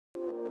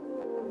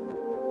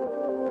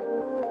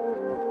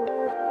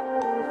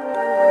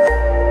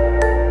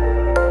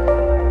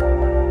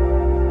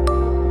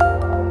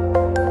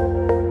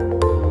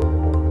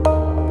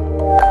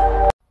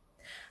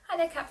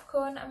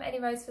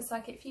Rose for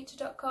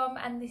psychicfuture.com,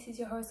 and this is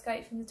your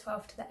horoscope from the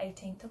 12th to the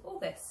 18th of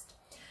August.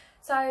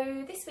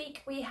 So this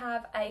week we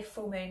have a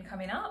full moon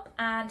coming up,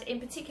 and in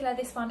particular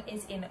this one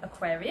is in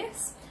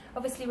Aquarius.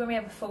 Obviously when we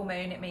have a full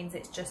moon it means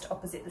it's just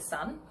opposite the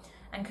sun,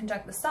 and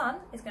conjunct the sun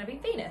is going to be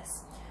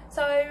Venus.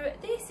 So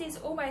this is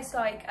almost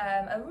like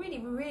a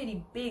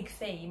really big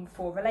theme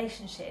for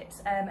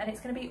relationships, and it's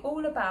going to be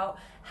all about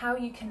how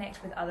you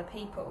connect with other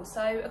people.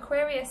 So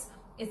Aquarius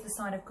is the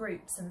sign of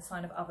groups and the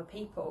sign of other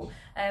people,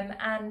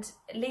 and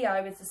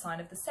Leo is the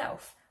sign of the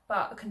self,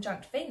 but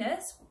conjunct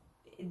Venus,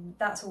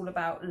 that's all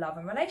about love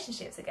and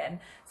relationships again.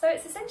 So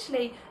it's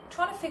essentially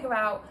trying to figure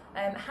out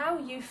how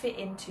you fit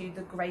into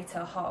the greater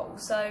whole.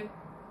 So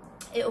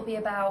it'll be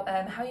about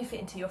how you fit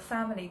into your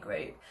family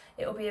group.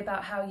 It'll be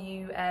about how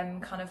you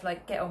kind of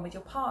like get on with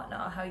your partner,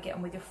 how you get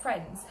on with your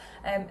friends.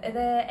 Are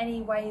there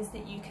any ways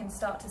that you can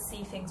start to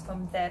see things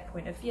from their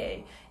point of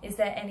view? Is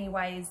there any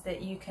ways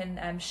that you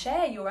can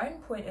share your own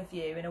point of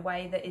view in a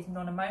way that is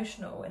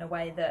non-emotional, in a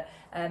way that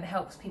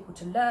helps people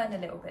to learn a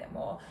little bit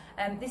more?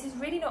 This is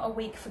really not a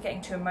week for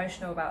getting too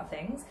emotional about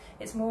things.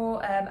 It's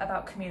more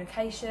about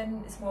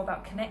communication, it's more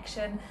about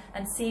connection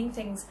and seeing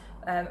things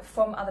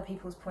from other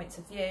people's points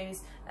of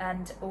views,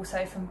 and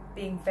also from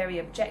being very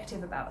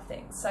objective about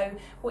things. So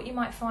what you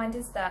might find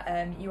is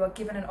that you are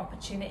given an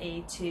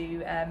opportunity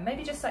to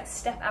maybe just like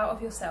step out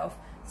of yourself,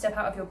 step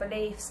out of your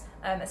beliefs,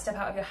 step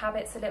out of your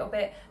habits a little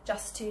bit,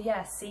 just to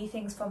see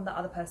things from the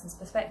other person's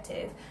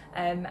perspective,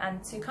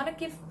 and to kind of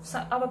give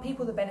other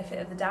people the benefit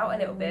of the doubt a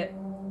little bit,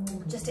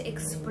 just to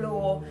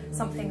explore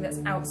something that's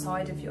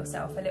outside of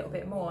yourself a little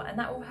bit more, and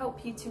that will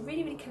help you to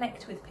really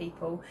connect with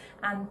people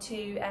and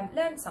to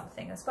learn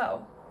something as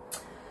well.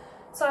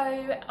 So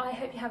I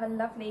hope you have a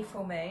lovely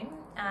full moon,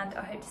 and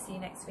I hope to see you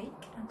next week,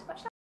 and much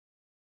love.